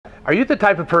Are you the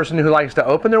type of person who likes to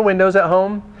open their windows at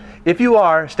home? If you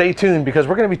are, stay tuned because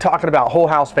we're going to be talking about whole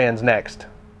house fans next.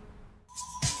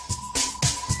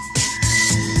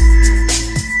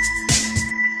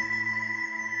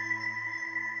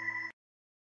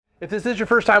 If this is your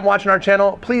first time watching our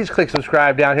channel, please click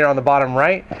subscribe down here on the bottom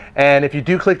right. And if you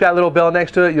do click that little bell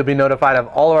next to it, you'll be notified of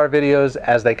all of our videos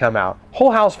as they come out.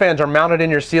 Whole house fans are mounted in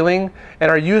your ceiling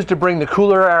and are used to bring the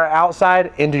cooler air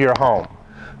outside into your home.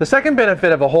 The second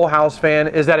benefit of a whole house fan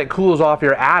is that it cools off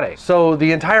your attic, so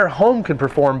the entire home can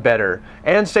perform better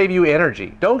and save you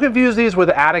energy. Don't confuse these with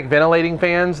attic ventilating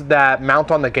fans that mount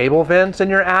on the gable vents in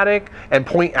your attic and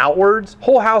point outwards.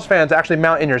 Whole house fans actually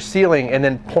mount in your ceiling and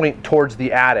then point towards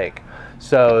the attic.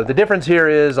 So the difference here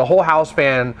is a whole house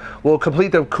fan will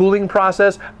complete the cooling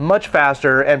process much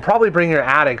faster and probably bring your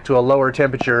attic to a lower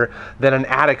temperature than an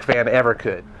attic fan ever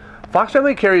could. Fox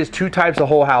Family carries two types of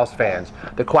whole house fans,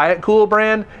 the QuietCool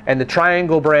brand and the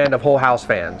Triangle brand of whole house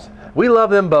fans. We love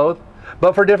them both,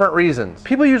 but for different reasons.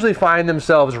 People usually find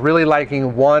themselves really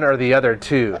liking one or the other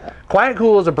too.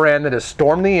 QuietCool is a brand that has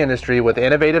stormed the industry with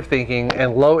innovative thinking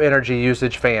and low energy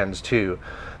usage fans too.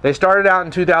 They started out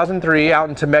in 2003 out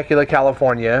in Temecula,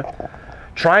 California.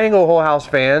 Triangle whole house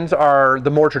fans are the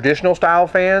more traditional style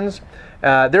fans.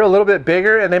 They're a little bit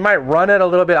bigger and they might run at a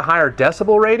little bit higher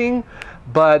decibel rating,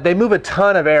 but they move a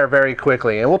ton of air very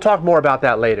quickly, and we'll talk more about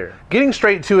that later. Getting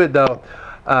straight to it though,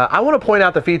 I want to point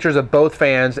out the features of both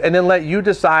fans and then let you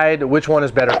decide which one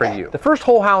is better for you. The first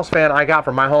whole house fan I got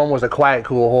for my home was a QuietCool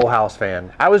whole house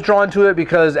fan. I was drawn to it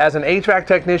because as an HVAC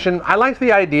technician, I liked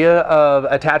the idea of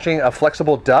attaching a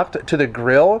flexible duct to the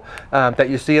grill that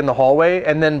you see in the hallway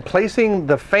and then placing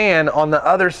the fan on the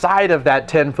other side of that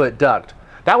 10-foot duct.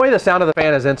 That way the sound of the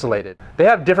fan is insulated. They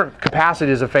have different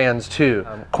capacities of fans too.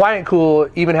 QuietCool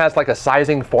even has like a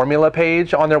sizing formula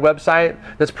page on their website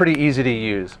that's pretty easy to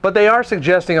use. But they are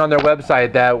suggesting on their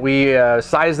website that we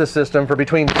size the system for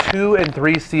between 2 and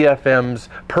 3 CFMs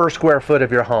per square foot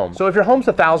of your home. So if your home's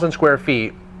 1,000 square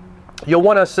feet, you'll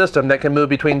want a system that can move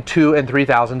between 2 and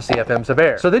 3,000 CFMs of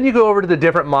air. So then you go over to the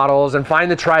different models and find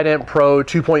the Trident Pro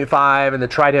 2.5 and the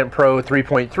Trident Pro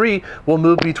 3.3 will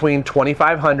move between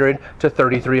 2,500 to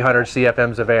 3,300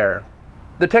 CFMs of air.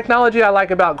 The technology I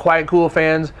like about QuietCool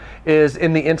fans is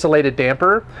in the insulated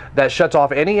damper that shuts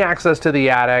off any access to the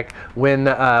attic when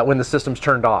the system's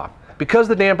turned off. Because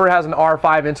the damper has an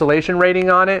R5 insulation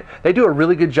rating on it, they do a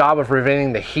really good job of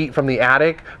preventing the heat from the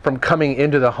attic from coming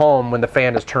into the home when the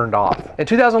fan is turned off. In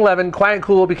 2011,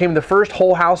 QuietCool became the first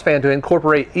whole house fan to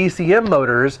incorporate ECM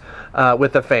motors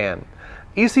with the fan.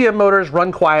 ECM motors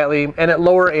run quietly and at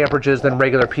lower amperages than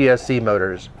regular PSC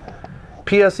motors.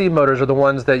 PSC motors are the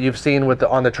ones that you've seen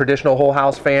on the traditional whole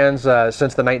house fans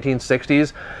since the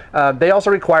 1960s. They also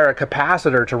require a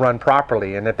capacitor to run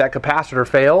properly, and if that capacitor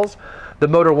fails, the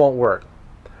motor won't work.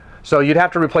 So you'd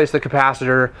have to replace the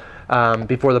capacitor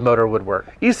before the motor would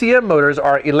work. ECM motors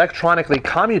are electronically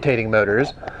commutating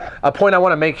motors. A point I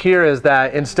want to make here is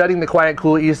that in studying the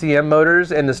QuietCool ECM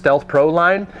motors in the Stealth Pro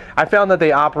line, I found that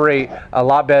they operate a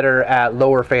lot better at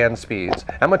lower fan speeds.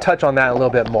 I'm going to touch on that a little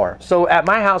bit more. So at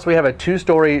my house we have a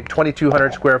 2-story,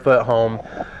 2,200 square foot home.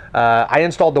 I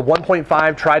installed the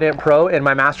 1.5 Trident Pro in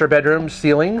my master bedroom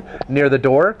ceiling near the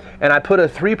door, and I put a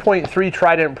 3.3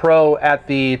 Trident Pro at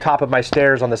the top of my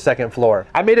stairs on the second floor.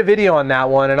 I made a video on that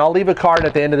one, and I'll leave a card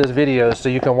at the end of this video so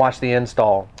you can watch the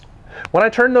install. When I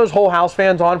turned those whole house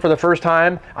fans on for the first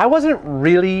time, I wasn't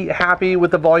really happy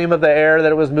with the volume of the air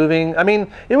that it was moving. I mean,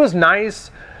 it was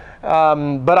nice,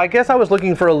 but I guess I was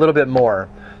looking for a little bit more.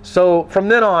 So from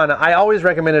then on, I always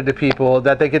recommended to people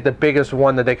that they get the biggest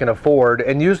one that they can afford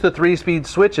and use the 3-speed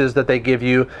switches that they give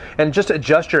you and just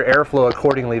adjust your airflow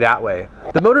accordingly that way.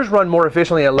 The motors run more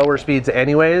efficiently at lower speeds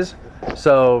anyways.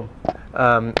 So,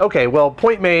 okay, well,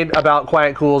 point made about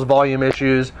QuietCool's volume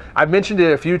issues. I've mentioned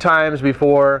it a few times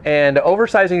before, and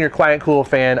oversizing your QuietCool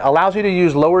fan allows you to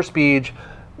use lower speeds,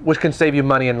 which can save you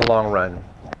money in the long run.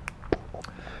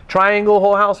 Triangle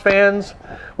whole house fans.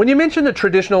 When you mention the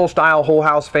traditional style whole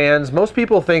house fans, most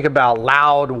people think about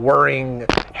loud, whirring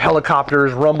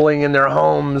helicopters rumbling in their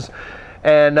homes,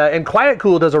 and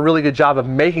QuietCool does a really good job of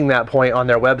making that point on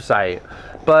their website.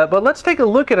 But let's take a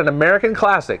look at an American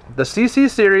classic, the CC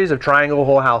series of Triangle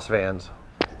whole house fans.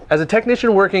 As a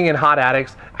technician working in hot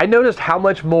attics, I noticed how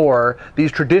much more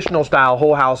these traditional style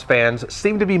whole house fans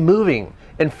seem to be moving.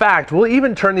 In fact, we'll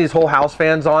even turn these whole house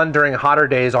fans on during hotter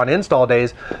days on install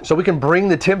days so we can bring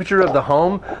the temperature of the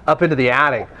home up into the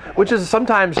attic, which is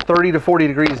sometimes 30 to 40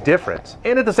 degrees difference.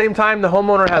 And at the same time, the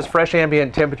homeowner has fresh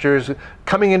ambient temperatures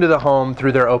coming into the home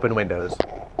through their open windows.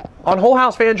 On whole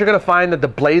house fans, you're going to find that the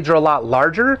blades are a lot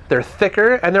larger, they're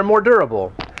thicker, and they're more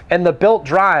durable. And the belt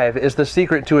drive is the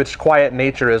secret to its quiet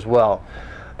nature as well.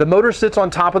 The motor sits on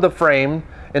top of the frame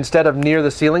instead of near the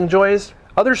ceiling joist.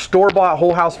 Other store-bought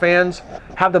whole house fans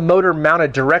have the motor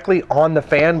mounted directly on the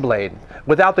fan blade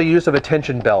without the use of a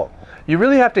tension belt. You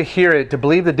really have to hear it to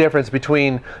believe the difference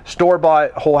between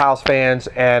store-bought whole house fans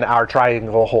and our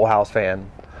triangle whole house fan.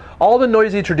 All the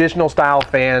noisy traditional style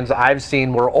fans I've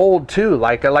seen were old too,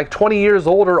 like 20 years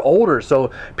old or older.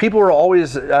 So people were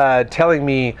always telling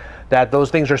me that those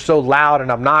things are so loud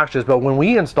and obnoxious. But when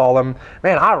we install them,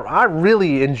 man, I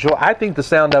really enjoy. I think the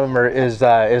sound of them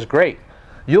is great.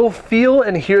 You'll feel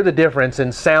and hear the difference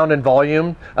in sound and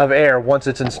volume of air once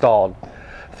it's installed.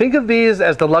 Think of these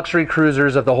as the luxury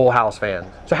cruisers of the whole house fan.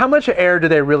 So how much air do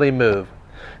they really move?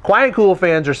 QuietCool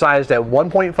fans are sized at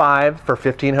 1.5 for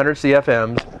 1500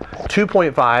 CFMs,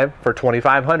 2.5 for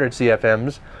 2500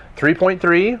 CFMs,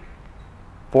 3.3,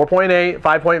 4.8,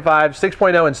 5.5,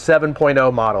 6.0, and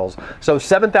 7.0 models. So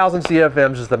 7,000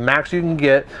 CFMs is the max you can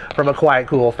get from a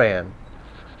QuietCool fan.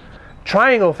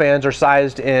 Triangle fans are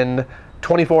sized in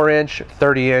 24-inch,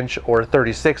 30-inch, or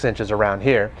 36 inches around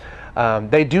here.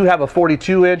 They do have a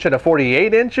 42-inch and a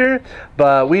 48-incher,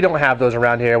 but we don't have those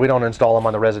around here. We don't install them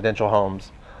on the residential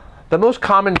homes. The most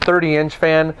common 30-inch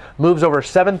fan moves over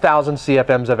 7,000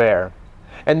 CFMs of air,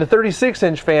 and the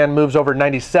 36-inch fan moves over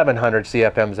 9,700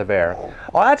 CFMs of air.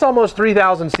 Well, that's almost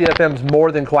 3,000 CFMs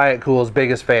more than QuietCool's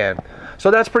biggest fan,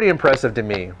 so that's pretty impressive to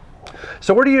me.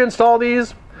 So where do you install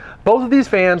these? Both of these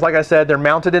fans, like I said, they're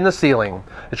mounted in the ceiling.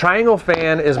 The triangle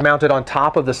fan is mounted on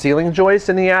top of the ceiling joist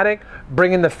in the attic,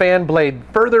 bringing the fan blade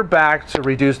further back to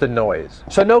reduce the noise.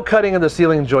 So no cutting of the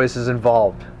ceiling joist is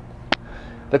involved.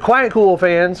 The QuietCool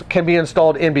fans can be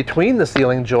installed in between the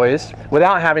ceiling joists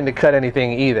without having to cut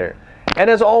anything either. And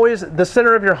as always, the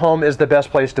center of your home is the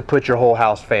best place to put your whole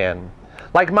house fan.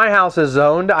 Like my house is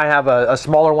zoned, I have a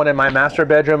smaller one in my master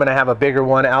bedroom and I have a bigger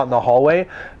one out in the hallway.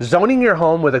 Zoning your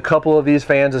home with a couple of these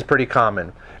fans is pretty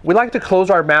common. We like to close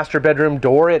our master bedroom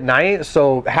door at night,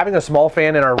 so having a small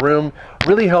fan in our room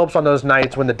really helps on those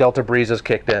nights when the Delta breeze is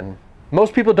kicked in.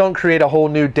 Most people don't create a whole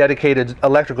new dedicated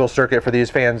electrical circuit for these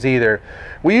fans either.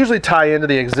 We usually tie into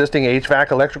the existing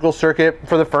HVAC electrical circuit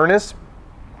for the furnace.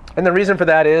 And the reason for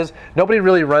that is nobody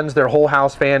really runs their whole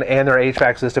house fan and their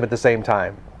HVAC system at the same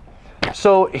time.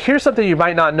 So here's something you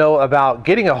might not know about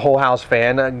getting a whole house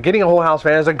fan. Getting a whole house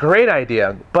fan is a great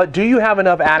idea, but do you have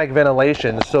enough attic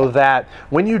ventilation so that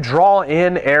when you draw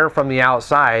in air from the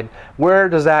outside, where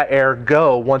does that air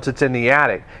go once it's in the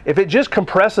attic? If it just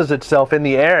compresses itself in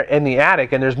the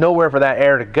attic and there's nowhere for that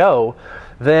air to go,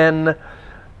 then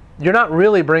you're not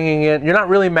really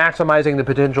maximizing the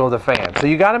potential of the fan. So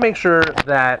you got to make sure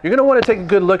that you're going to want to take a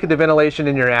good look at the ventilation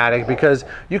in your attic, because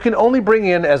you can only bring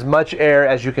in as much air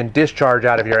as you can discharge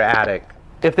out of your attic.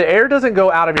 If the air doesn't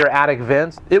go out of your attic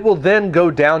vents, it will then go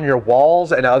down your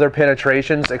walls and other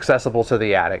penetrations accessible to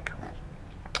the attic.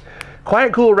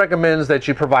 QuietCool recommends that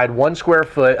you provide 1 square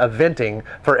foot of venting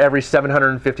for every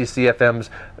 750 CFMs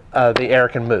the air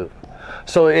can move.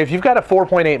 So if you've got a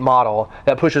 4.8 model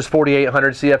that pushes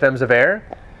 4,800 CFMs of air,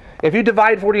 if you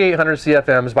divide 4,800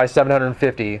 CFMs by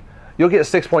 750, you'll get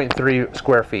 6.3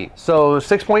 square feet. So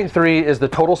 6.3 is the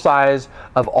total size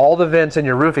of all the vents in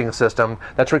your roofing system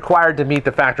that's required to meet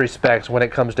the factory specs when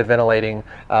it comes to ventilating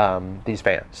these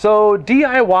fans. So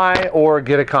DIY or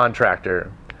get a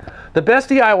contractor. The best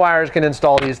DIYers can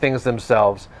install these things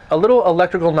themselves. A little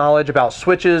electrical knowledge about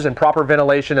switches and proper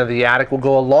ventilation of the attic will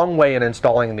go a long way in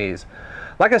installing these.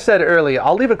 Like I said earlier,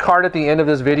 I'll leave a card at the end of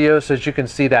this video so that you can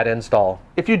see that install.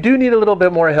 If you do need a little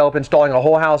bit more help installing a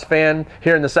whole house fan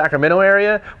here in the Sacramento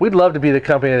area, we'd love to be the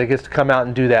company that gets to come out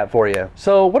and do that for you.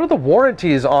 So what are the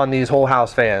warranties on these whole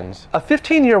house fans? A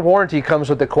 15-year warranty comes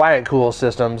with the QuietCool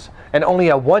systems, and only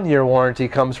a 1-year warranty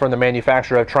comes from the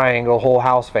manufacturer of Triangle whole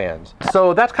house fans.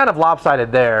 So that's kind of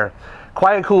lopsided there.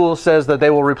 QuietCool says that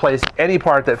they will replace any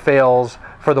part that fails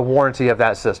for the warranty of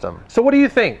that system. So what do you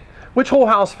think? Which whole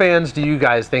house fans do you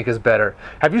guys think is better?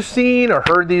 Have you seen or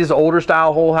heard these older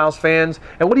style whole house fans?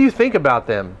 And what do you think about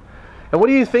them? And what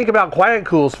do you think about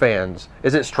QuietCool's fans?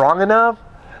 Is it strong enough?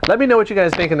 Let me know what you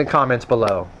guys think in the comments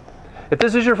below. If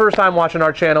this is your first time watching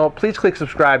our channel, please click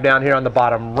subscribe down here on the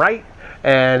bottom right.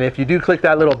 And if you do click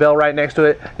that little bell right next to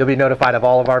it, you'll be notified of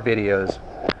all of our videos.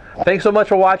 Thanks so much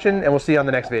for watching, and we'll see you on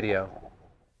the next video.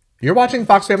 You're watching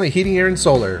Fox Family Heating, Air, and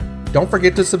Solar. Don't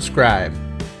forget to subscribe.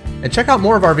 And check out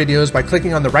more of our videos by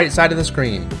clicking on the right side of the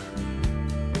screen.